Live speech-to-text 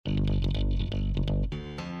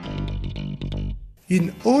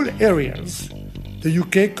In all areas, the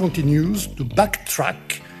UK continues to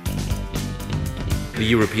backtrack. The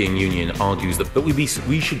European Union argues that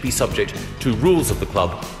we should be subject to rules of the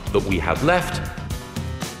club that we have left.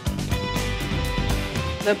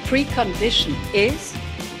 The precondition is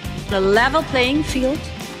the level playing field.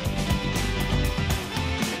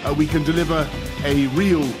 We can deliver a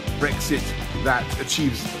real Brexit that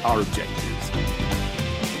achieves our objectives.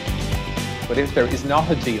 But if there is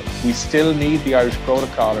not a deal, we still need the Irish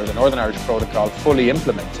Protocol or the Northern Irish Protocol fully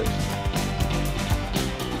implemented.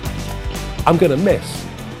 I'm going to miss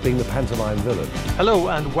being the pantomime villain. Hello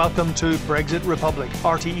and welcome to Brexit Republic,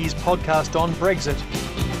 RTE's podcast on Brexit.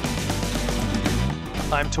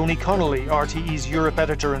 I'm Tony Connolly, RTE's Europe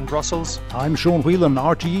editor in Brussels. I'm Sean Whelan,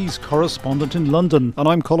 RTE's correspondent in London. And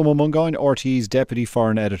I'm Colm O'Mungoyne, RTE's deputy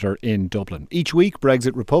foreign editor in Dublin. Each week,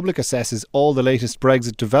 Brexit Republic assesses all the latest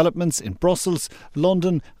Brexit developments in Brussels,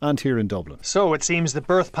 London and here in Dublin. So it seems the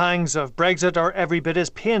birth pangs of Brexit are every bit as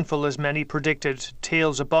painful as many predicted.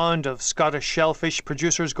 Tales abound of Scottish shellfish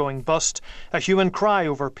producers going bust, a hue and cry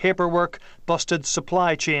over paperwork, busted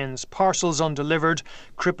supply chains, parcels undelivered,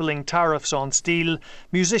 crippling tariffs on steel.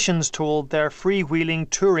 Musicians told their freewheeling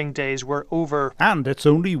touring days were over. And it's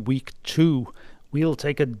only week 2. We'll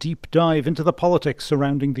take a deep dive into the politics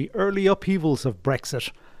surrounding the early upheavals of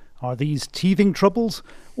Brexit. Are these teething troubles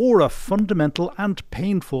or a fundamental and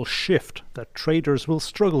painful shift that traders will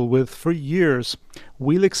struggle with for years?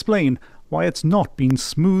 We'll explain why it's not been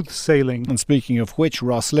smooth sailing. And speaking of which,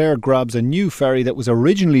 Rosslare grabs a new ferry that was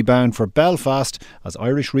originally bound for Belfast as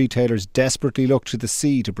Irish retailers desperately look to the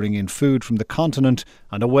sea to bring in food from the continent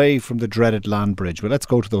and away from the dreaded land bridge. Well, let's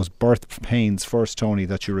go to those birth pains first, Tony,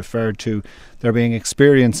 that you referred to. They're being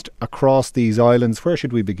experienced across these islands. Where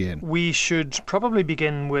should we begin? We should probably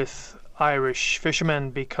begin with Irish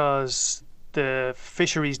fishermen because the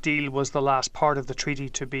fisheries deal was the last part of the treaty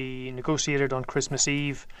to be negotiated on Christmas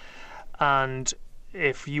Eve. And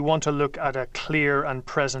if you want to look at a clear and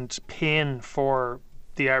present pain for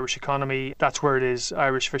the Irish economy, that's where it is.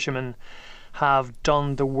 Irish fishermen have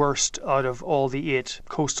done the worst out of all the 8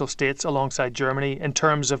 coastal states alongside Germany in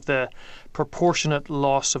terms of the proportionate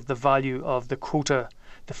loss of the value of the quota,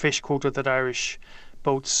 the fish quota that Irish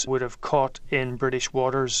boats would have caught in British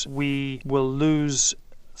waters. We will lose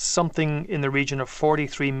something in the region of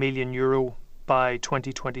 €43 million by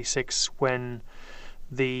 2026 when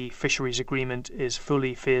the fisheries agreement is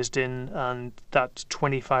fully phased in and that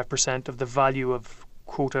 25% of the value of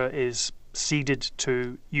quota is ceded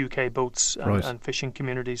to UK boats and fishing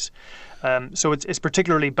communities. So it's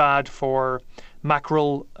particularly bad for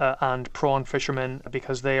mackerel and prawn fishermen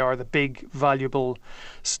because they are the big valuable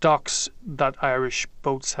stocks that Irish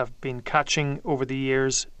boats have been catching over the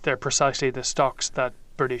years. They're precisely the stocks that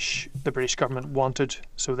the British government wanted.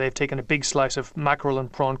 So they've taken a big slice of mackerel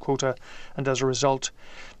and prawn quota, and as a result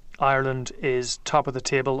Ireland is top of the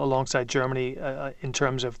table alongside Germany in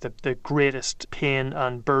terms of the greatest pain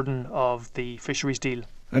and burden of the fisheries deal.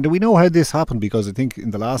 And do we know how this happened? Because I think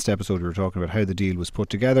in the last episode we were talking about how the deal was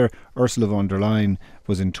put together. Ursula von der Leyen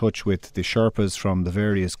was in touch with the Sherpas from the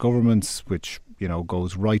various governments, which, you know,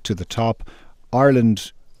 goes right to the top.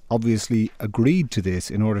 Ireland obviously agreed to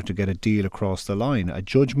this in order to get a deal across the line. A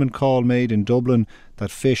judgment call made in Dublin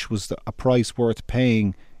that fish was a price worth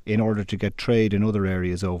paying in order to get trade in other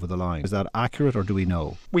areas over the line. Is that accurate, or do we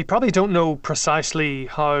know? We probably don't know precisely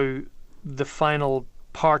how the final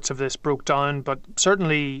parts of this broke down, but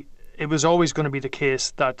certainly it was always going to be the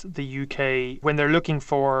case that the UK, when they're looking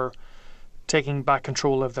for taking back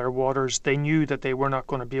control of their waters, they knew that they were not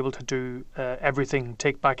going to be able to do everything,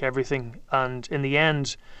 take back everything. And in the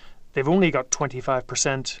end, they've only got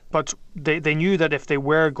 25%. But they knew that if they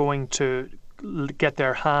were going to get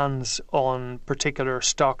their hands on particular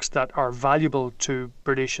stocks that are valuable to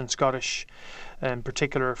British and Scottish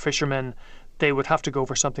particular fishermen, they would have to go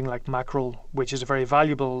for something like mackerel, which is a very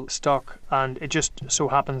valuable stock. And it just so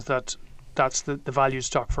happens that that's the valued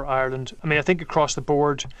stock for Ireland. I mean, I think across the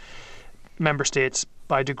board, member states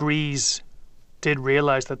by degrees did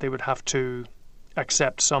realise that they would have to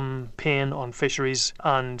accept some pain on fisheries,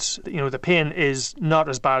 and the pain is not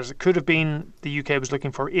as bad as it could have been. The UK was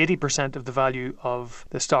looking for 80% of the value of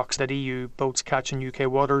the stocks that EU boats catch in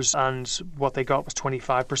UK waters, and what they got was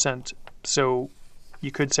 25%. So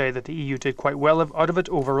you could say that the EU did quite well out of it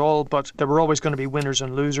overall, but there were always going to be winners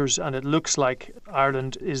and losers, and it looks like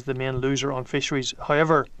Ireland is the main loser on fisheries.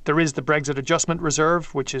 However, there is the Brexit Adjustment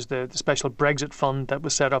Reserve, which is the special Brexit fund that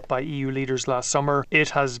was set up by EU leaders last summer. It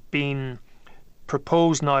has been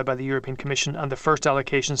proposed now by the European Commission, and the first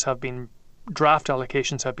allocations have been draft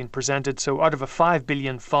allocations have been presented. So out of a 5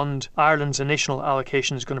 billion fund, Ireland's initial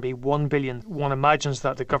allocation is going to be 1 billion. One imagines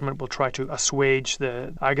that the government will try to assuage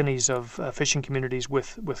the agonies of fishing communities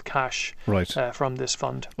with cash from this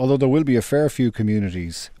fund. Although there will be a fair few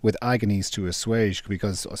communities with agonies to assuage,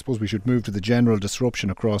 because I suppose we should move to the general disruption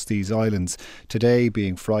across these islands. Today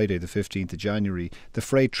being Friday the 15th of January, the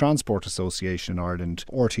Freight Transport Association in Ireland,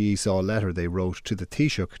 RTE, saw a letter they wrote to the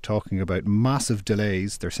Taoiseach talking about massive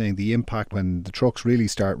delays. They're saying the impact when the trucks really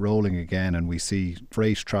start rolling again and we see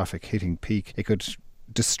freight traffic hitting peak, it could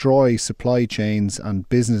destroy supply chains, and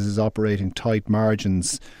businesses operating tight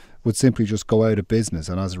margins would simply just go out of business,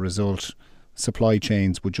 and as a result supply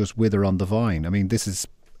chains would just wither on the vine. I mean, this is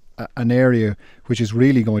an area which is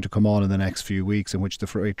really going to come on in the next few weeks, in which the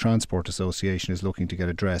Freight Transport Association is looking to get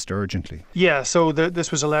addressed urgently. Yeah, so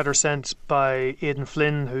this was a letter sent by Aidan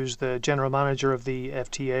Flynn, who's the General Manager of the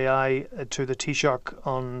FTAI, to the Taoiseach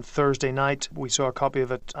on Thursday night. We saw a copy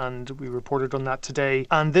of it and we reported on that today.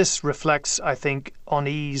 And this reflects, I think,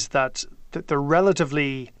 unease that the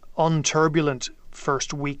relatively unturbulent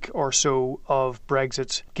first week or so of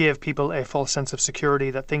Brexit gave people a false sense of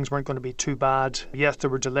security that things weren't going to be too bad. Yes, there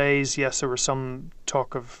were delays. Yes, there was some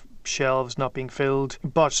talk of shelves not being filled.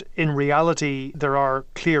 But in reality, there are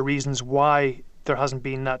clear reasons why there hasn't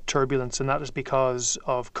been that turbulence, and that is because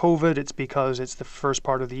of COVID. It's because it's the first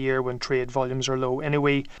part of the year when trade volumes are low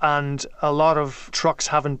anyway, and a lot of trucks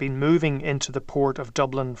haven't been moving into the port of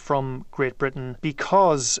Dublin from Great Britain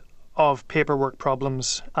because of paperwork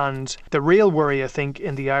problems. And the real worry, I think,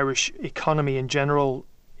 in the Irish economy in general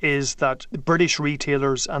is that British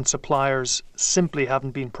retailers and suppliers simply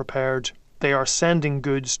haven't been prepared. They are sending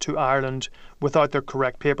goods to Ireland without their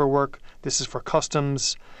correct paperwork. This is for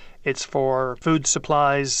customs. It's for food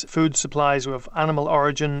supplies. Food supplies of animal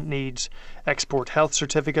origin needs export health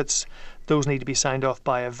certificates. Those need to be signed off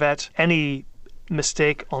by a vet. Any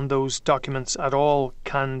mistake on those documents at all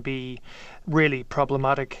can be really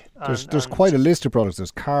problematic. There's quite a list of products.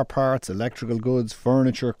 There's car parts, electrical goods,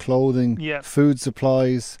 furniture, clothing, food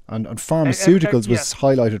supplies, and pharmaceuticals was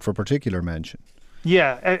highlighted for particular mention.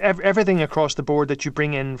 Yeah, everything across the board that you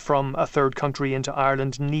bring in from a third country into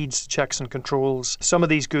Ireland needs checks and controls. Some of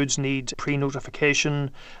these goods need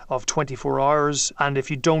pre-notification of 24 hours, and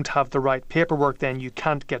if you don't have the right paperwork, then you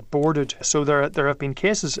can't get boarded. So there have been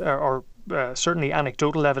cases, or certainly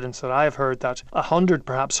anecdotal evidence that I have heard, that 100,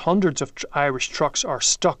 perhaps hundreds of Irish trucks are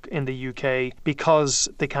stuck in the UK because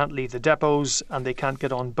they can't leave the depots and they can't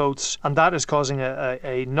get on boats. And that is causing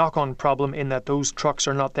a knock-on problem in that those trucks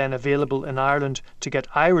are not then available in Ireland to get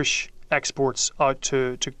Irish exports out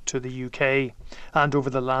to the UK and over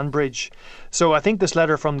the land bridge. So I think this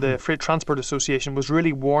letter from the Freight Transport Association was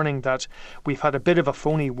really warning that we've had a bit of a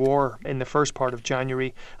phony war in the first part of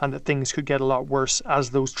January, and that things could get a lot worse as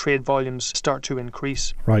those trade volumes start to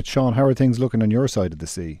increase. Right, Sean, how are things looking on your side of the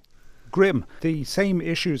sea? Grim. The same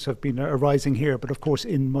issues have been arising here, but of course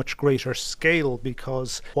in much greater scale,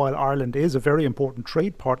 because while Ireland is a very important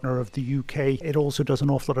trade partner of the UK, it also does an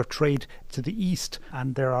awful lot of trade to the east,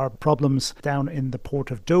 and there are problems down in the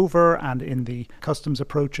port of Dover and in the customs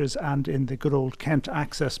approaches and in the good old Kent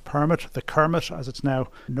access permit, the Kermit as it's now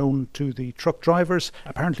known to the truck drivers.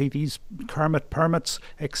 Apparently these Kermit permits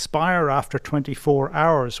expire after 24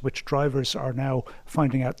 hours, which drivers are now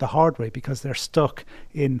finding out the hard way because they're stuck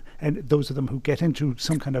in, and those of them who get into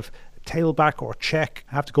some kind of tailback or check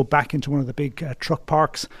have to go back into one of the big truck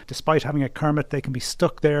parks. Despite having a Kermit, they can be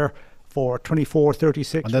stuck there for 24,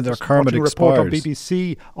 36, and then their Kermit expires. Report on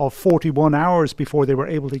BBC of 41 hours before they were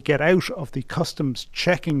able to get out of the customs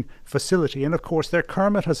checking facility. And of course their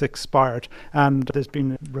Kermit has expired, and there's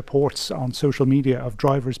been reports on social media of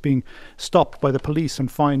drivers being stopped by the police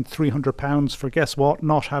and fined £300 for, guess what,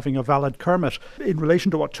 not having a valid Kermit. In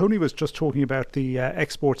relation to what Tony was just talking about, the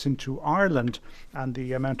exports into Ireland and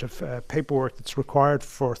the amount of paperwork that's required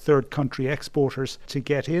for third country exporters to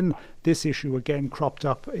get in, this issue again cropped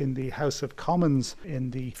up in the House of Commons in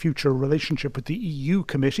the future relationship with the EU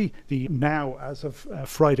committee, the now, as of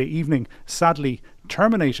Friday evening, sadly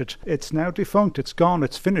terminated. It's now defunct, it's gone,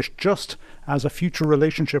 it's finished, just as a future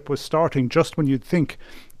relationship was starting, just when you'd think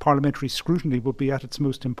parliamentary scrutiny would be at its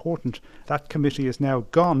most important. That committee is now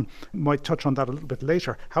gone. Might touch on that a little bit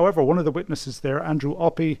later. However, one of the witnesses there, Andrew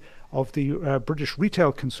Oppie of the British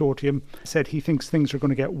Retail Consortium, said he thinks things are going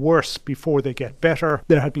to get worse before they get better.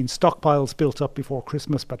 There had been stockpiles built up before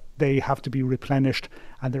Christmas, but they have to be replenished,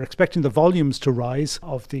 and they're expecting the volumes to rise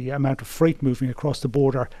of the amount of freight moving across the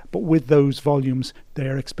border. But with those volumes,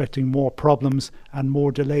 they're expecting more problems and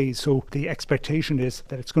more delays. So the expectation is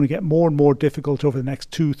that it's going to get more and more difficult over the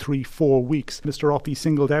next 2, 3, 4 weeks. Mr. Oppie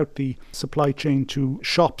singled out the supply chain to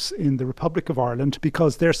shops in the Republic of Ireland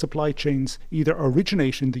because their supply chains either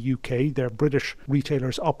originate in the UK, they're British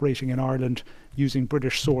retailers operating in Ireland using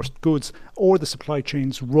British sourced goods, or the supply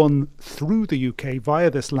chains run through the UK via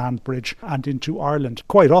this land bridge and into Ireland,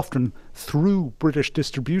 quite often through British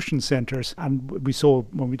distribution centres. And we saw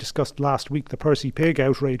when we discussed last week the Percy Pig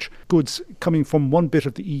outrage, goods coming from one bit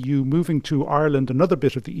of the EU moving to Ireland, another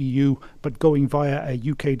bit of the EU, but going via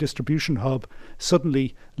a UK distribution hub,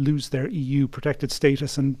 suddenly lose their EU protected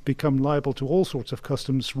status and become liable to all sorts of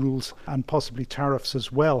customs rules and possibly tariffs as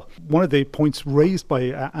well. One of the points raised by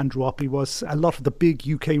Andrew Oppie was a lot of the big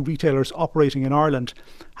UK retailers operating in Ireland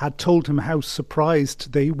had told him how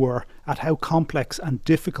surprised they were at how complex and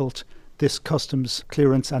difficult this customs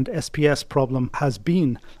clearance and SPS problem has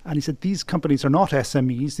been. And he said these companies are not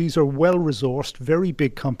SMEs, these are well-resourced, very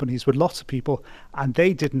big companies with lots of people, and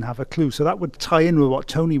they didn't have a clue. So that would tie in with what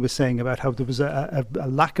Tony was saying about how there was a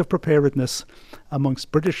lack of preparedness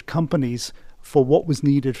amongst British companies for what was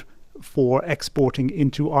needed for exporting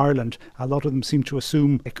into Ireland. A lot of them seem to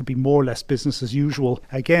assume it could be more or less business as usual.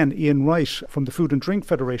 Again, Ian Wright from the Food and Drink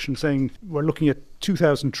Federation saying we're looking at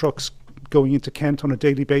 2,000 trucks going into Kent on a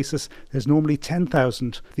daily basis. There's normally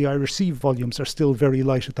 10,000. The Irish Sea volumes are still very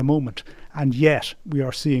light at the moment, and yet we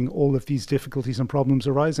are seeing all of these difficulties and problems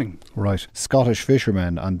arising. Right. Scottish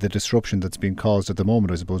fishermen and the disruption that's been caused at the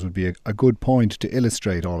moment, I suppose, would be a good point to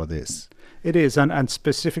illustrate all of this. It is, and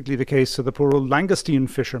specifically the case of the poor old langoustine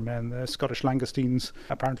fishermen. The Scottish langoustines,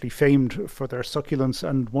 apparently famed for their succulence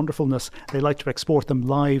and wonderfulness, they like to export them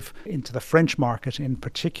live into the French market in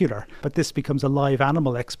particular. But this becomes a live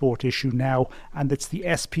animal export issue now, and it's the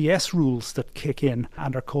SPS rules that kick in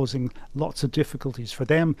and are causing lots of difficulties for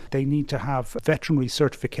them. They need to have veterinary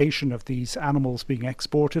certification of these animals being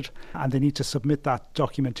exported, and they need to submit that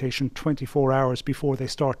documentation 24 hours before they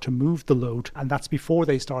start to move the load, and that's before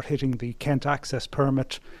they start hitting the Kent access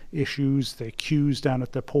permit issues, the queues down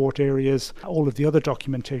at the port areas, all of the other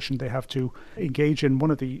documentation they have to engage in.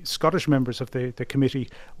 One of the Scottish members of the committee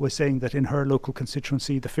was saying that in her local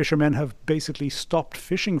constituency the fishermen have basically stopped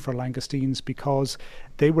fishing for langoustines because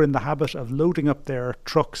they were in the habit of loading up their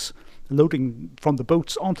trucks, loading from the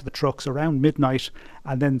boats onto the trucks around midnight,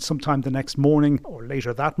 and then sometime the next morning or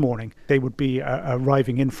later that morning they would be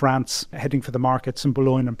arriving in France, heading for the markets in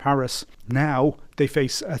Boulogne and Paris. Now they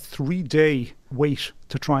face a 3-day wait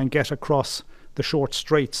to try and get across the short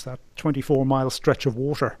straits, that 24-mile stretch of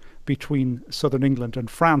water between southern England and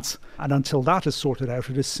France. And until that is sorted out,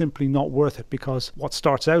 it is simply not worth it, because what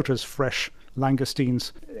starts out as fresh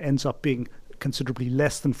langoustines ends up being considerably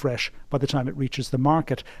less than fresh by the time it reaches the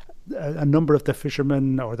market. A number of the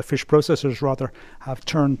fishermen, or the fish processors rather, have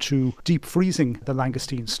turned to deep freezing the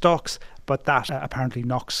langoustine stocks, but that apparently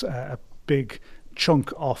knocks a big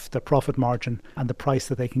chunk off the profit margin and the price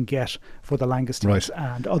that they can get for the langoustines. Right.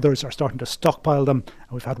 And others are starting to stockpile them.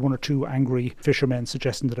 And we've had one or two angry fishermen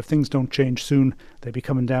suggesting that if things don't change soon, they'll be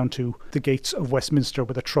coming down to the gates of Westminster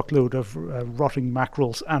with a truckload of rotting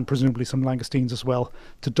mackerels and presumably some langoustines as well,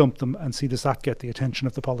 to dump them and see does that get the attention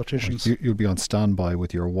of the politicians. Right. You'll be on standby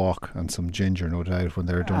with your wok and some ginger, no doubt, when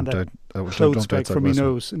they're done. And a clothes bag for me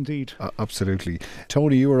nose, indeed. Absolutely.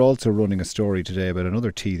 Tony, you were also running a story today about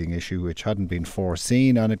another teething issue which hadn't been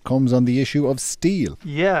foreseen, and it comes on the issue of steel.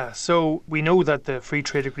 Yeah, so we know that the free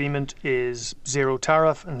trade agreement is zero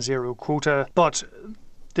tariff and zero quota, but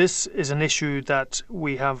this is an issue that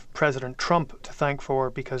we have President Trump to thank for,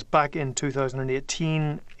 because back in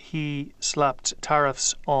 2018 he slapped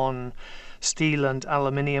tariffs on steel and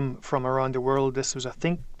aluminium from around the world. This was, I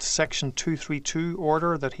think, Section 232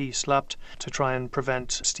 order that he slapped to try and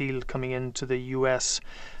prevent steel coming into the US.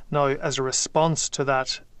 Now, as a response to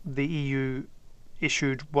that, the EU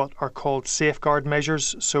issued what are called safeguard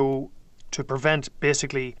measures. So to prevent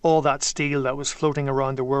basically all that steel that was floating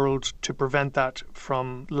around the world, to prevent that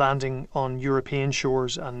from landing on European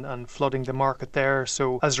shores and flooding the market there.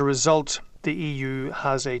 So as a result, the EU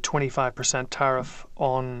has a 25% tariff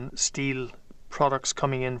on steel products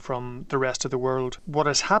coming in from the rest of the world. What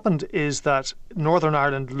has happened is that Northern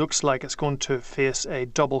Ireland looks like it's going to face a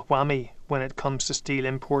double whammy when it comes to steel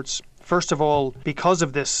imports. First of all, because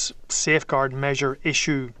of this safeguard measure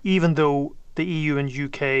issue, even though the EU and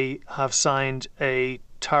UK have signed a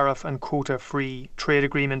tariff and quota free trade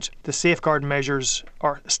agreement, the safeguard measures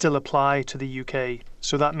still apply to the UK.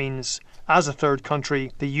 So that means, as a third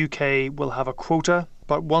country, the UK will have a quota,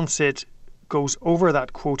 but once it goes over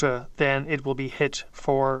that quota, then it will be hit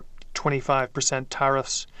for 25%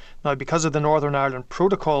 tariffs. Now, because of the Northern Ireland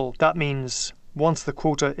Protocol, that means once the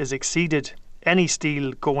quota is exceeded, any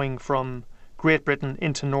steel going from Great Britain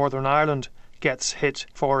into Northern Ireland gets hit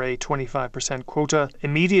for a 25% quota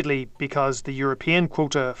immediately, because the European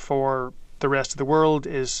quota for the rest of the world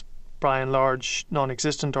is by and large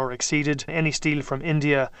non-existent or exceeded. Any steel from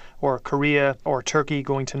India or Korea or Turkey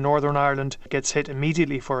going to Northern Ireland gets hit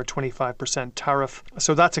immediately for a 25% tariff.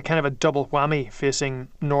 So that's a kind of a double whammy facing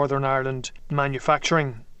Northern Ireland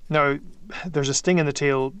manufacturing. Now, there's a sting in the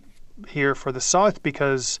tail here for the South,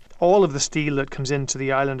 because all of the steel that comes into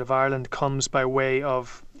the island of Ireland comes by way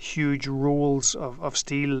of huge rolls of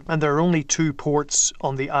steel, and there are only 2 ports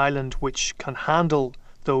on the island which can handle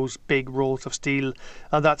those big rolls of steel,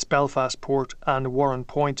 and that's Belfast Port and Warren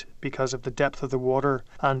Point, because of the depth of the water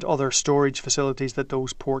and other storage facilities that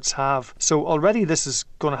those ports have. So already this is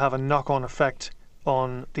going to have a knock-on effect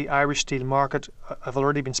on the Irish steel market. I've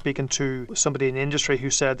already been speaking to somebody in the industry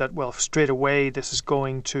who said that, well, straight away this is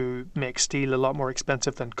going to make steel a lot more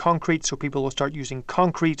expensive than concrete, so people will start using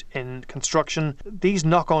concrete in construction. These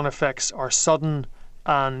knock-on effects are sudden,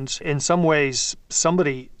 and in some ways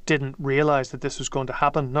somebody didn't realise that this was going to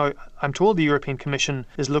happen. Now, I'm told the European Commission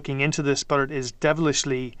is looking into this, but it is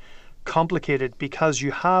devilishly complicated, because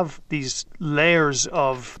you have these layers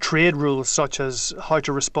of trade rules, such as how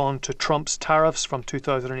to respond to Trump's tariffs from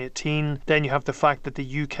 2018. Then you have the fact that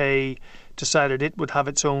the UK decided it would have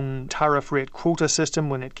its own tariff rate quota system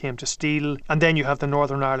when it came to steel. And then you have the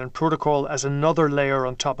Northern Ireland Protocol as another layer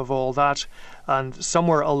on top of all that. And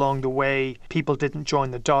somewhere along the way, people didn't join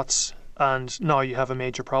the dots, and now you have a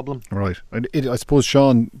major problem. Right. And I suppose,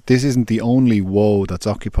 Sean, this isn't the only woe that's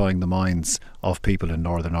occupying the minds of people in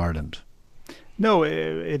Northern Ireland. No,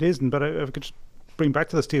 it isn't. But I could just bring back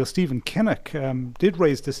to the steel. Stephen Kinnock did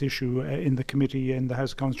raise this issue in the committee in the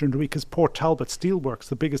House of Commons during the week, because Port Talbot Steelworks,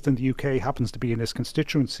 the biggest in the UK, happens to be in his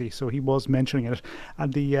constituency, so he was mentioning it.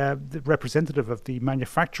 And the representative of the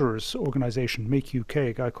manufacturers organisation, Make UK,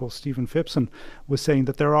 a guy called Stephen Phipson, was saying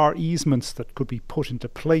that there are easements that could be put into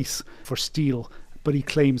place for steel, but he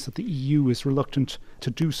claims that the EU is reluctant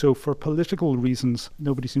to do so for political reasons.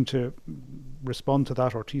 Nobody seemed to respond to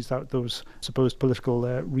that or tease out those supposed political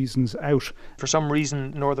reasons out. For some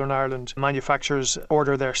reason, Northern Ireland manufacturers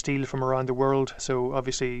order their steel from around the world, so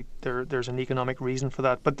obviously there's an economic reason for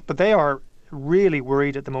that. But they are really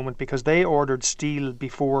worried at the moment, because they ordered steel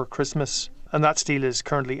before Christmas, and that steel is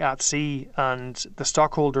currently at sea, and the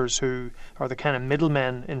stockholders, who are the kind of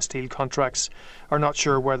middlemen in steel contracts, are not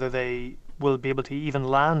sure whether they will be able to even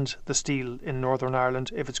land the steel in Northern Ireland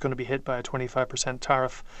if it's going to be hit by a 25%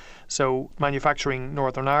 tariff. So manufacturing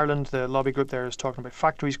Northern Ireland, the lobby group there is talking about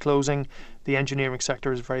factories closing. The engineering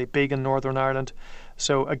sector is very big in Northern Ireland.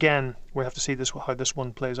 So again, we have to see how this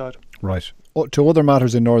one plays out. Right. To other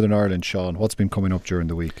matters in Northern Ireland, Sean, what's been coming up during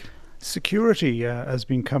the week? Security has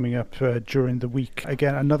been coming up during the week.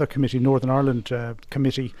 Again, another committee, Northern Ireland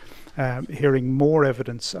committee, hearing more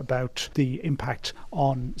evidence about the impact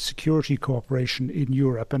on security cooperation in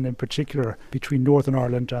Europe, and in particular between Northern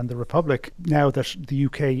Ireland and the Republic. Now that the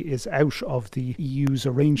UK is out of the EU's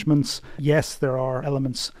arrangements, yes, there are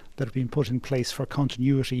elements that have been put in place for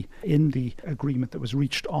continuity in the agreement that was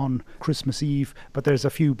reached on Christmas Eve, but there's a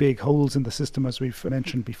few big holes in the system, as we've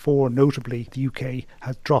mentioned before. Notably, the UK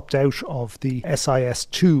has dropped out of the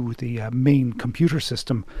SIS2, the main computer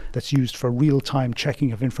system that's used for real-time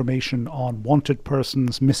checking of information on wanted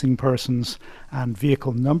persons, missing persons and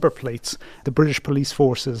vehicle number plates. The British police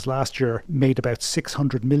forces last year made about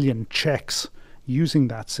 600 million checks using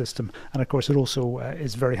that system, and of course it also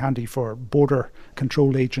is very handy for border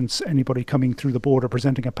control agents. Anybody coming through the border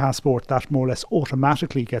presenting a passport, that more or less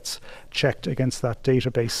automatically gets checked against that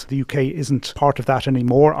database. The UK isn't part of that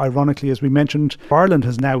anymore. Ironically, as we mentioned, Ireland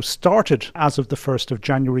has now started, as of the 1st of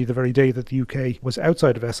January, the very day that the UK was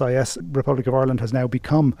outside of SIS, Republic of Ireland has now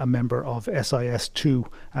become a member of SIS2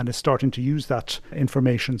 and is starting to use that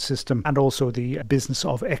information system. And also the business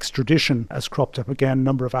of extradition has cropped up again. A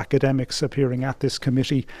number of academics appearing at this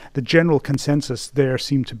committee. The general consensus there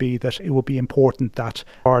seemed to be that it will be important that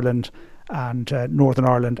Ireland and Northern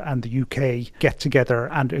Ireland and the UK get together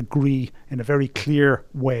and agree in a very clear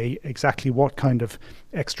way exactly what kind of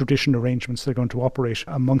extradition arrangements they're going to operate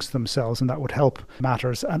amongst themselves, and that would help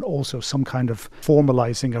matters, and also some kind of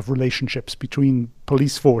formalising of relationships between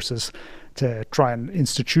police forces to try and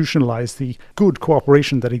institutionalise the good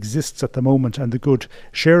cooperation that exists at the moment and the good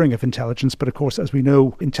sharing of intelligence. But of course, as we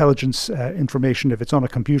know, intelligence information, if it's on a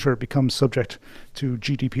computer, becomes subject to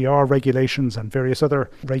GDPR regulations and various other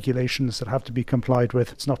regulations that have to be complied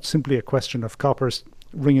with. It's not simply a question of coppers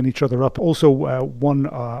ringing each other up. Also, one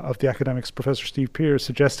of the academics, Professor Steve Pearce,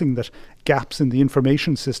 suggesting that gaps in the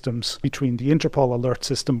information systems between the Interpol alert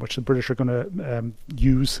system, which the British are going to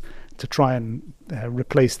use to try and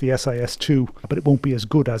replace the SIS2, but it won't be as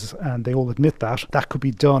good as, and they all admit that. That could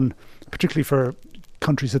be done, particularly for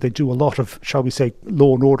countries that they do a lot of, shall we say,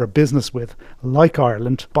 law and order business with, like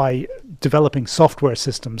Ireland, by developing software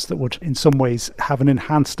systems that would in some ways have an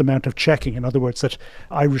enhanced amount of checking. In other words, that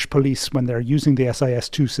Irish police, when they're using the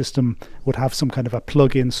SIS2 system, would have some kind of a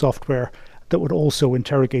plug-in software that would also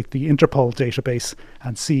interrogate the Interpol database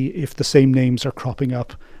and see if the same names are cropping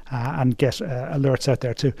up and get alerts out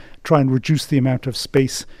there to try and reduce the amount of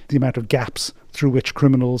space, the amount of gaps through which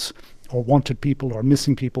criminals or wanted people or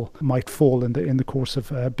missing people might fall in the course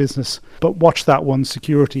of business. But watch that one: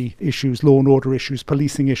 security issues, law and order issues,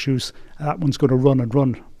 policing issues. That one's going to run and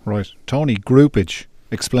run. Right. Tony, groupage.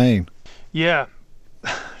 Explain. Yeah.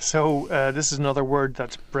 So this is another word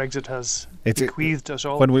that Brexit has bequeathed us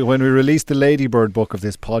all. When we release the Ladybird book of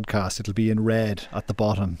this podcast, it'll be in red at the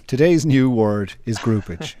bottom. Today's new word is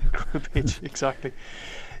groupage. Groupage, exactly.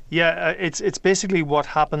 Yeah, it's basically what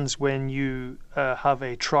happens when you have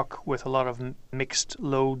a truck with a lot of mixed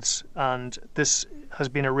loads, and this has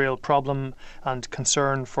been a real problem and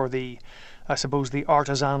concern for the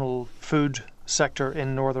artisanal food sector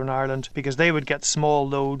in Northern Ireland, because they would get small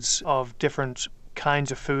loads of different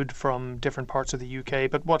kinds of food from different parts of the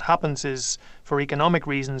UK. But what happens is, for economic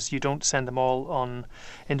reasons, you don't send them all on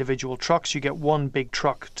individual trucks. You get one big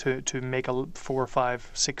truck to make 4,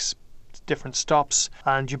 5, 6 different stops,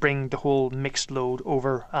 and you bring the whole mixed load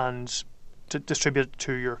over and to distribute it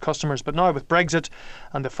to your customers. But now with Brexit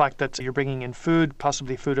and the fact that you're bringing in food,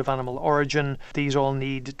 possibly food of animal origin, these all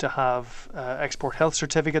need to have export health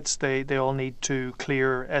certificates. They all need to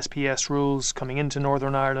clear SPS rules coming into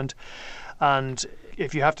Northern Ireland. And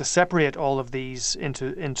if you have to separate all of these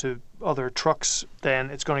into other trucks, then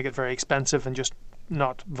it's going to get very expensive and just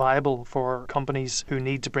not viable for companies who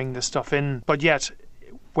need to bring this stuff in. But yet,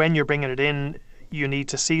 when you're bringing it in, you need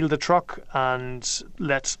to seal the truck and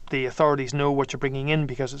let the authorities know what you're bringing in,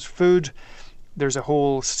 because it's food. There's a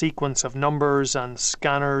whole sequence of numbers and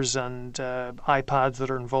scanners and iPads that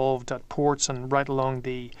are involved at ports and right along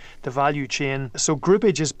the value chain. So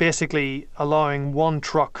groupage is basically allowing one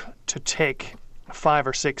truck to take 5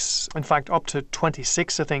 or 6, in fact up to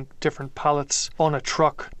 26, I think, different pallets on a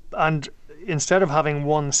truck. And instead of having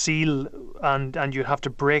one seal and you'd have to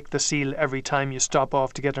break the seal every time you stop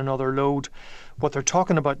off to get another load, what they're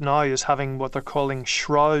talking about now is having what they're calling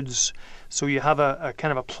shrouds. So you have a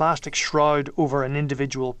kind of a plastic shroud over an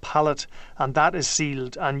individual pallet, and that is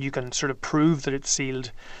sealed, and you can sort of prove that it's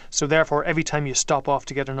sealed. So therefore, every time you stop off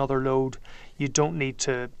to get another load, you don't need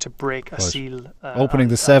to break a seal. Opening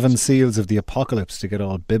the 7 seals of the apocalypse to get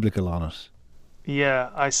all biblical on it. Yeah,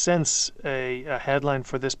 I sense a headline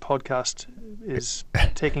for this podcast is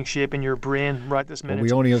taking shape in your brain right this minute. Well,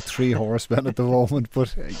 we only have 3 horsemen at the moment,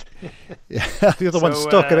 but yeah. The other one's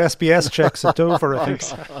stuck at SBS checks at Dover, I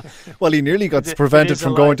think. Well, he nearly got prevented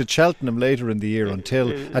from going to Cheltenham later in the year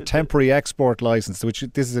until a temporary export licence, which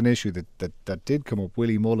this is an issue that did come up.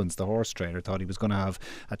 Willie Mullins, the horse trainer, thought he was going to have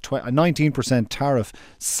a 19% tariff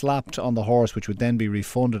slapped on the horse, which would then be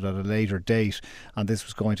refunded at a later date, and this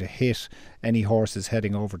was going to hit any horses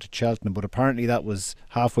heading over to Cheltenham. But apparently that was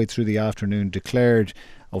halfway through the afternoon declared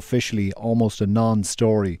officially almost a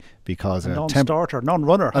non-story, because a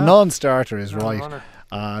non-runner. A non-starter is right.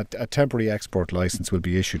 A temporary export licence will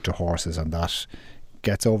be issued to horses, and that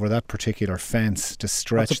gets over that particular fence to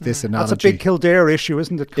stretch this analogy. That's a big Kildare issue,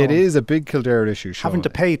 isn't it, Colin? It is a big Kildare issue, Sean. Having to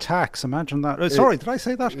pay tax, imagine that. Sorry, did I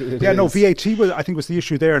say that? No, VAT I think was the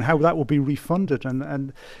issue there, and how that would be refunded.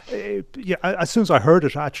 And as soon as I heard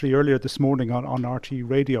it actually earlier this morning on RT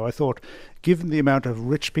Radio, I thought, given the amount of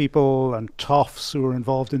rich people and toffs who are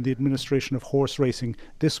involved in the administration of horse racing,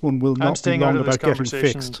 this one will not be long about getting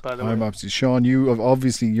fixed. I'm absolutely, Sean,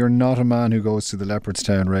 you're not a man who goes to the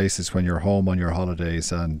Leopardstown races when you're home on your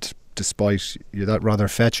holidays, and despite that rather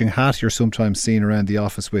fetching hat you're sometimes seen around the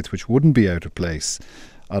office with, which wouldn't be out of place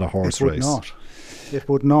at a horse race. It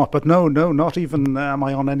would not. But no, not even am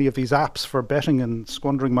I on any of these apps for betting and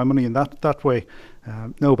squandering my money in that way.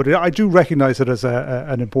 No, but I do recognise it as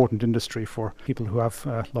an important industry for people who have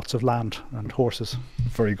lots of land and horses.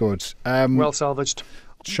 Very good. Well salvaged.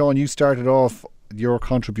 Sean, you started off your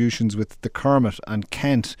contributions with the Kermit and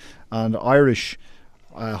Kent, and Irish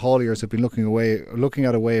hauliers have been looking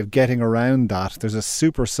at a way of getting around that. There's a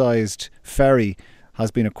supersized ferry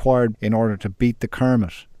has been acquired in order to beat the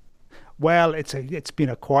Kermit. Well, it's been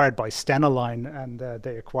acquired by Stena Line, and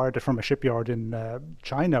they acquired it from a shipyard in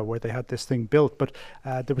China where they had this thing built. But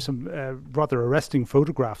there were some rather arresting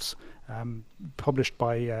photographs published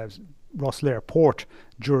by Rosslare Port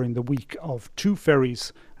during the week of two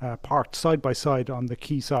ferries parked side by side on the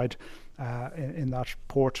quayside in that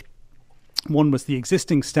port. One was the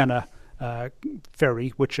existing Stena ferry,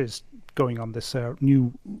 which is going on this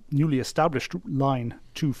newly established line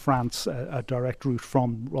to France, a direct route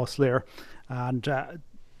from Rosslare, and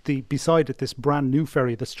beside it, this brand new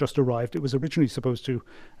ferry that's just arrived. It was originally supposed to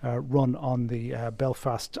run on the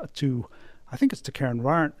Belfast to, I think it's to Cairn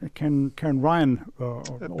Ryan or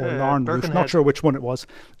Larne route. Not sure which one it was.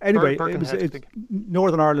 Anyway, it was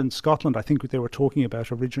Northern Ireland, Scotland, I think they were talking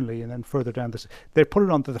about originally, and then further down this, they put it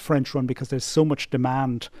onto the French run because there's so much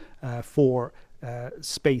demand for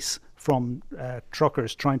space from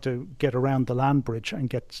truckers trying to get around the land bridge and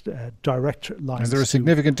get direct lines. Is there a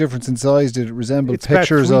significant difference in size? Did it resemble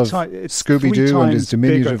pictures of Scooby-Doo and his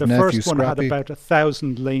diminutive bigger. nephew Scrappy? The first one had about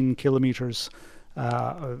 1,000 lane kilometres,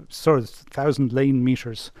 1,000 lane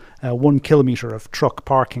meters, 1 kilometre of truck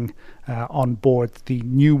parking on board. The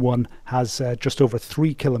new one has just over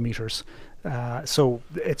 3 kilometres. So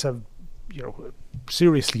it's a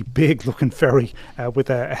seriously big looking ferry with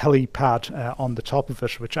a helipad on the top of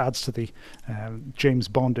it, which adds to the James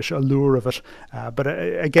Bondish allure of it. But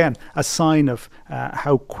again, a sign of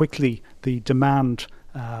how quickly the demand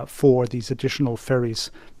for these additional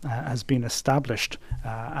ferries has been established,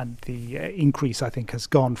 and the increase, I think, has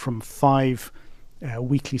gone from 5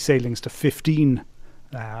 weekly sailings to 15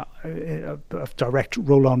 of direct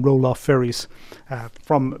roll-on, roll-off ferries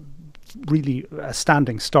from really a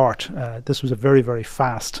standing start. This was a very, very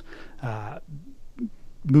fast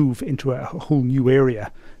move into a whole new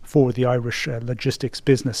area for the Irish logistics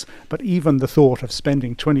business. But even the thought of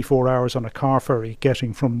spending 24 hours on a car ferry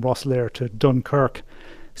getting from Rosslare to Dunkirk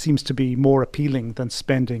seems to be more appealing than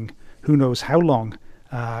spending who knows how long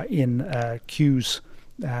in queues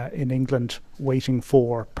in England waiting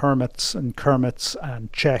for permits and kermits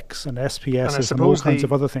and checks and SPSs and all kinds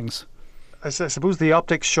of other things. I suppose the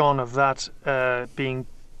optics, Sean, of that being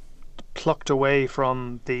plucked away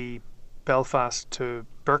from the Belfast to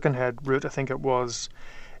Birkenhead route, I think it was,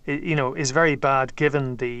 is very bad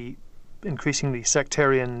given the increasingly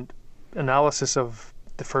sectarian analysis of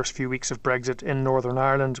the first few weeks of Brexit in Northern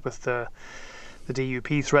Ireland, with the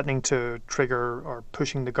DUP threatening to trigger, or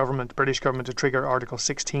pushing the British government to trigger Article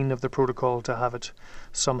 16 of the protocol to have it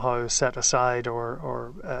somehow set aside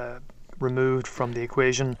or removed from the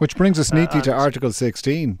equation. Which brings us neatly to Article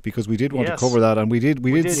 16, because we did want to cover that, and we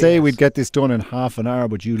did say we'd get this done in half an hour,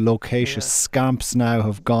 but you loquacious scamps now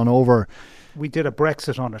have gone over. We did a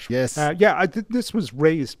Brexit on it. Yes. This was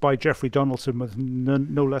raised by Jeffrey Donaldson with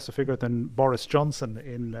no less a figure than Boris Johnson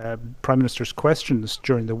in Prime Minister's questions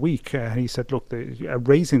during the week. He said, look,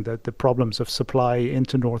 raising the problems of supply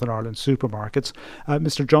into Northern Ireland supermarkets.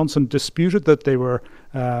 Mr. Johnson disputed that they were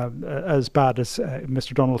as bad as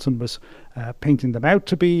Mr. Donaldson was painting them out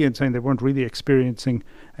to be, and saying they weren't really experiencing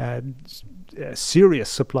serious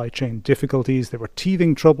supply chain difficulties. There were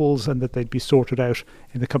teething troubles, and that they'd be sorted out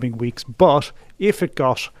in the coming weeks. But if it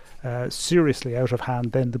got seriously out of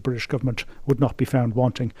hand, then the British government would not be found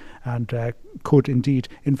wanting, and could indeed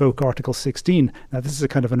invoke Article 16. Now, this is a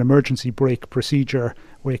kind of an emergency brake procedure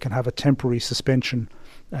where you can have a temporary suspension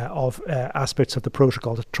of aspects of the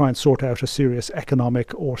protocol to try and sort out a serious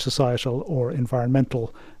economic or societal or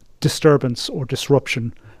environmental disturbance or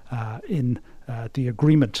disruption in the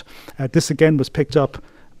agreement. This again was picked up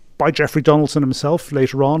by Jeffrey Donaldson himself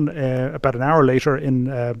later on, about an hour later, in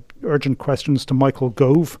urgent questions to Michael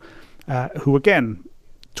Gove, who again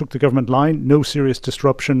took the government line: no serious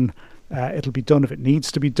disruption, it'll be done if it needs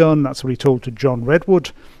to be done. That's what he told to John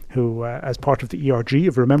Redwood, who as part of the ERG,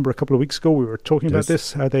 if you remember a couple of weeks ago we were talking about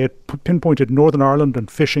this, they had pinpointed Northern Ireland and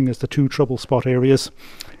fishing as the two trouble spot areas.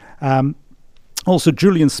 Also,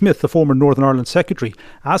 Julian Smith, the former Northern Ireland Secretary,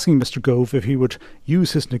 asking Mr. Gove if he would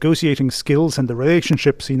use his negotiating skills and the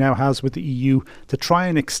relationships he now has with the EU to try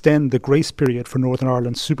and extend the grace period for Northern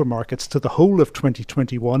Ireland supermarkets to the whole of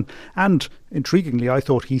 2021. And, intriguingly, I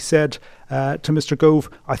thought he said to Mr. Gove,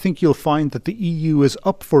 I think you'll find that the EU is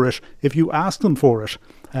up for it if you ask them for it.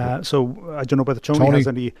 So I don't know whether Tony has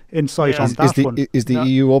any insight on that one. Is the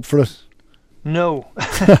EU up for it? No,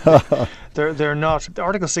 they're not.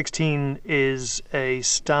 Article 16 is a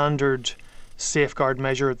standard safeguard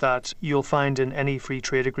measure that you'll find in any free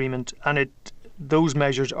trade agreement, and those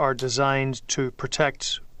measures are designed to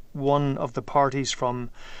protect one of the parties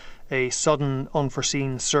from a sudden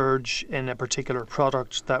unforeseen surge in a particular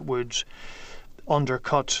product that would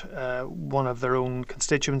undercut one of their own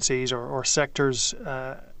constituencies or sectors.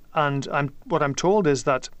 And what I'm told is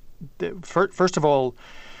that, first of all,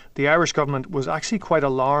 the Irish government was actually quite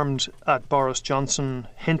alarmed at Boris Johnson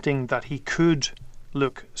hinting that he could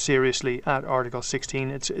look seriously at Article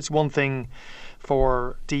 16. It's one thing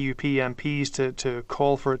for DUP MPs to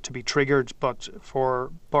call for it to be triggered, but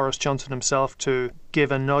for Boris Johnson himself to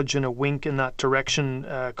give a nudge and a wink in that direction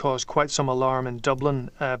caused quite some alarm in Dublin.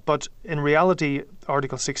 But in reality,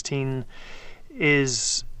 Article 16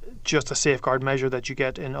 is just a safeguard measure that you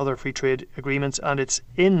get in other free trade agreements, and it's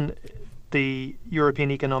in the European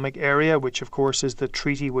Economic Area, which of course is the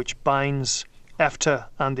treaty which binds EFTA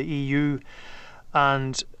and the EU.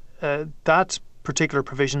 And that particular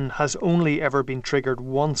provision has only ever been triggered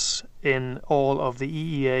once in all of the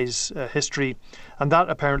EEA's history, and that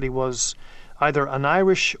apparently was either an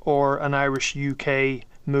Irish or an Irish UK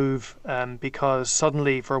move, because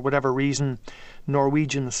suddenly, for whatever reason,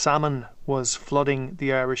 Norwegian salmon was flooding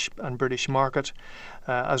the Irish and British market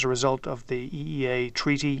as a result of the EEA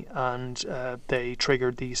treaty, and they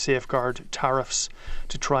triggered the safeguard tariffs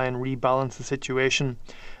to try and rebalance the situation.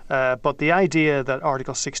 But the idea that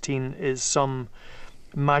Article 16 is some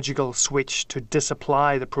magical switch to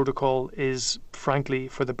disapply the protocol is frankly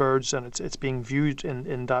for the birds, and it's being viewed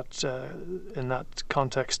in that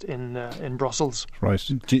context in Brussels. Right.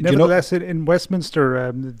 Nevertheless, in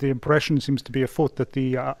Westminster, the impression seems to be afoot that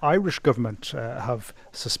the Irish government have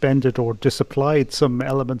suspended or disapplied some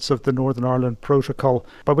elements of the Northern Ireland Protocol,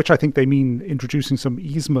 by which I think they mean introducing some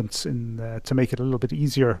easements to make it a little bit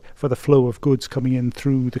easier for the flow of goods coming in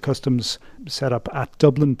through the customs set up at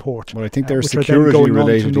Dublin Port. Well, I think there's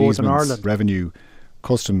security-related easements, revenue.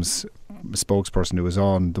 Customs spokesperson who was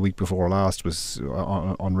on the week before last was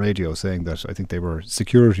on radio saying that I think they were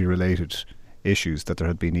security-related issues that there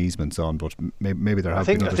had been easements on, but maybe there have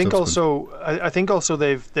been other I think also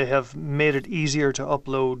they have made it easier to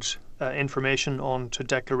upload information onto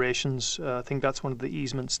declarations. I think that's one of the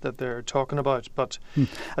easements that they're talking about. But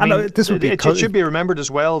I mean, it should be remembered as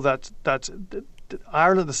well that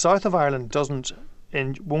Ireland, the south of Ireland,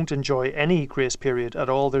 won't enjoy any grace period at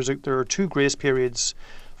all. There are two grace periods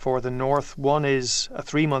for the north. One is a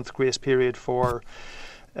 3-month grace period for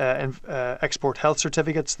export health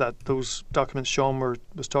certificates, that those documents Sean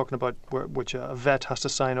was talking about, which a vet has to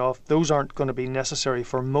sign off. Those aren't going to be necessary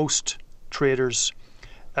for most traders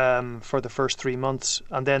for the first 3 months,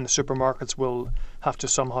 and then the supermarkets will have to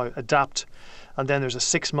somehow adapt. And then there's a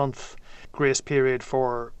 6-month grace period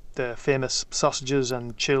for the famous sausages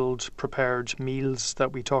and chilled prepared meals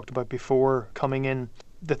that we talked about before coming in.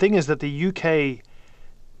 The thing is that the UK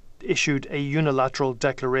issued a unilateral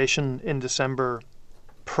declaration in December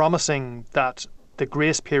promising that the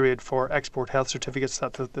grace period for export health certificates,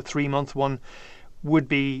 that the 3-month one, would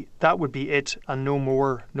be it and no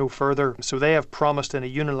more, no further. So they have promised in a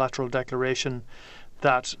unilateral declaration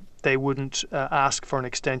that they wouldn't ask for an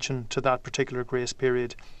extension to that particular grace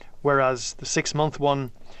period. Whereas the 6-month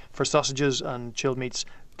one for sausages and chilled meats,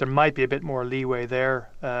 there might be a bit more leeway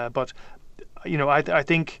there. But, I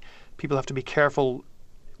think people have to be careful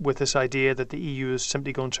with this idea that the EU is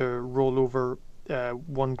simply going to roll over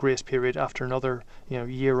one grace period after another,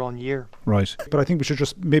 year on year. Right. But I think we should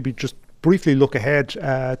just briefly look ahead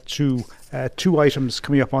to two items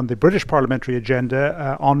coming up on the British parliamentary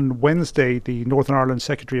agenda. On Wednesday, the Northern Ireland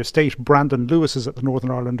Secretary of State, Brandon Lewis, is at the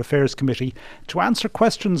Northern Ireland Affairs Committee to answer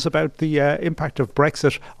questions about the impact of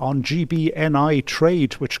Brexit on GBNI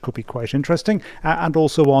trade, which could be quite interesting, and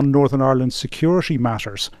also on Northern Ireland security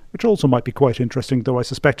matters, which also might be quite interesting, though I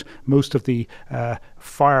suspect most of the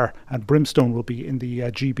fire and brimstone will be in the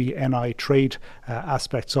GBNI trade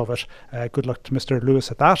aspects of it. Good luck to Mr.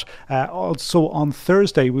 Lewis at that. Also on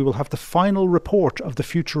Thursday, we will have the final report of the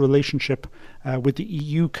future relationship with the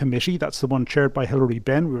EU Committee. That's the one chaired by Hilary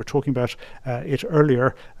Benn. We were talking about it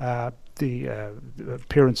earlier. The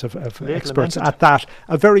appearance of experts at that.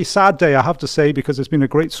 A very sad day, I have to say, because it's been a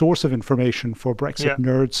great source of information for Brexit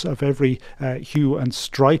nerds of every hue and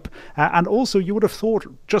stripe. And also, you would have thought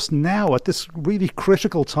just now, at this really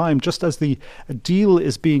critical time, just as the deal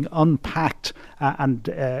is being unpacked and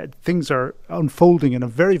things are unfolding in a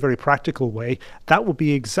very, very practical way, that would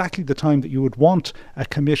be exactly the time that you would want a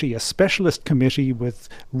committee, a specialist committee with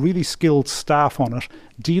really skilled staff on it,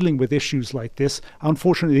 dealing with issues like this.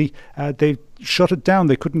 Unfortunately, they shut it down.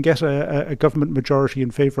 They couldn't get a government majority in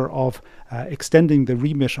favour of extending the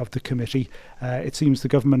remit of the committee. It seems the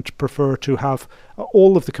government prefer to have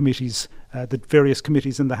all of the committees, the various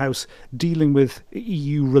committees in the House, dealing with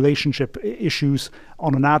EU relationship issues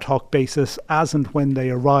on an ad hoc basis as and when they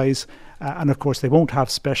arise. and of course they won't have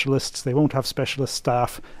specialists, they won't have specialist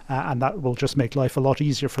staff, and that will just make life a lot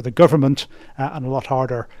easier for the government and a lot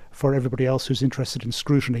harder for everybody else who's interested in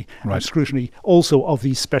scrutiny. Right. And scrutiny also of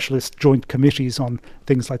these specialist joint committees on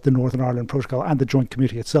things like the Northern Ireland Protocol and the joint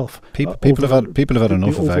committee itself. People have had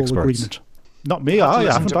enough of experts. Agreement. Not me, I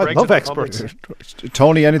haven't. I love experts.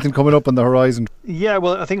 Tony, anything coming up on the horizon? Yeah,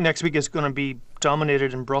 well, I think next week is going to be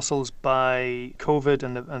dominated in Brussels by COVID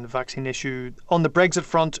and the vaccine issue. On the Brexit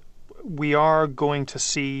front, we are going to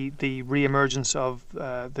see the re-emergence of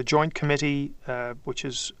the Joint Committee, which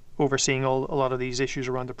is overseeing a lot of these issues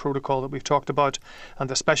around the protocol that we've talked about, and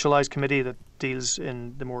the Specialised Committee that deals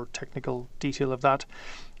in the more technical detail of that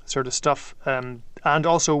sort of stuff. And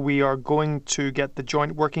also we are going to get the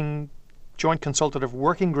Joint Consultative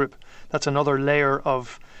Working Group. That's another layer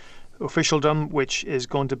of officialdom which is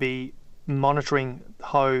going to be monitoring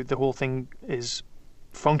how the whole thing is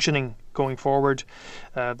functioning going forward.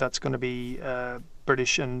 That's going to be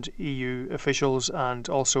British and EU officials and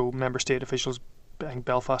also member state officials. I think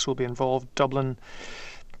Belfast will be involved, Dublin.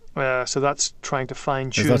 So that's trying to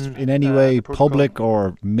fine-tune. Is that in any way public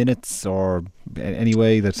or minutes or any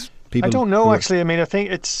way that people... I don't know, actually. I mean, I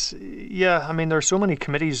think it's... Yeah, I mean, there are so many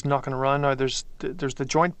committees knocking around now. There's the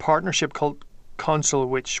Joint Partnership Council,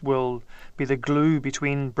 which will be the glue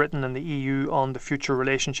between Britain and the EU on the future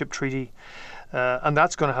relationship treaty. And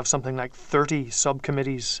that's going to have something like 30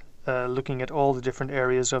 subcommittees looking at all the different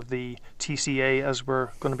areas of the TCA, as we're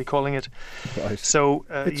going to be calling it. Right. So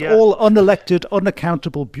it's all unelected,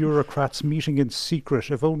 unaccountable bureaucrats meeting in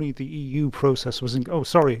secret. If only the EU process was in... Oh,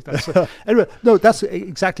 sorry. That's, anyway, no, that's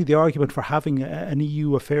exactly the argument for having an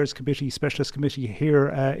EU Affairs Committee, Specialist Committee here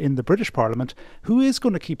in the British Parliament, who is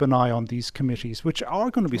going to keep an eye on these committees, which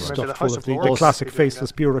are going to be stuffed full of the classic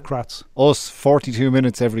faceless bureaucrats. Us, 42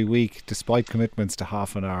 minutes every week, despite commitments to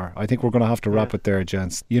half an hour. I think we're going to have to wrap it there,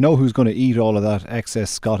 gents. You know who's going to eat all of that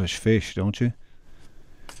excess Scottish fish, don't you?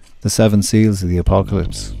 The 7 seals of the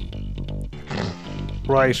apocalypse.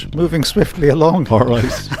 Right, moving swiftly along. All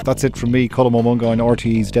right. That's it from me, Colm Ó Mongáin,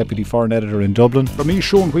 RTÉ's Deputy Foreign Editor in Dublin. From me,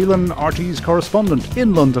 Sean Whelan, RTÉ's Correspondent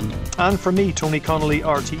in London. And from me, Tony Connolly,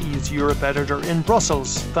 RTÉ's Europe Editor in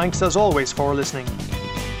Brussels. Thanks as always for listening.